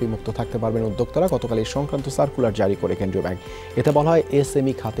খেলাপি মুক্ত থাকতে পারবেন উদ্যোক্তারা। গতকাল এই সংক্রান্ত সার্কুলার জারি করে কেন্দ্রীয় ব্যাংক। এতে বলা হয়,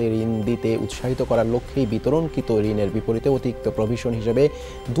 এসএমই খাতে ঋণ দিতে উৎসাহিত করার লক্ষ্যেই বিতরণকৃত ঋণের বিপরীতে অতিরিক্ত প্রভিশন হিসেবে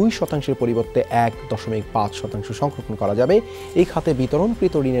 2% পরিবর্তে 1.5% সংরক্ষণ করা যাবে। এই খাতে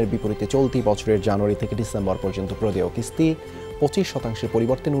বিতরণকৃত ঋণের বিপরীতে চলতি বছরের জানুয়ারি থেকে ডিসেম্বর পর্যন্ত প্রদেয় কিস্তি 25%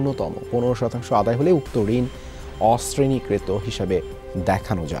 পরিবর্তে ন্যূনতম 15% আদায় হলে উক্ত ঋণ অশ্রেণীকৃত হিসাবে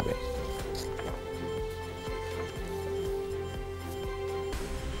দেখানো যাবে।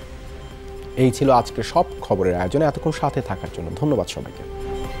 এই ছিল আজকের সব খবরের আয়োজনে। এতক্ষণ সাথে থাকার জন্য ধন্যবাদ সবাইকে।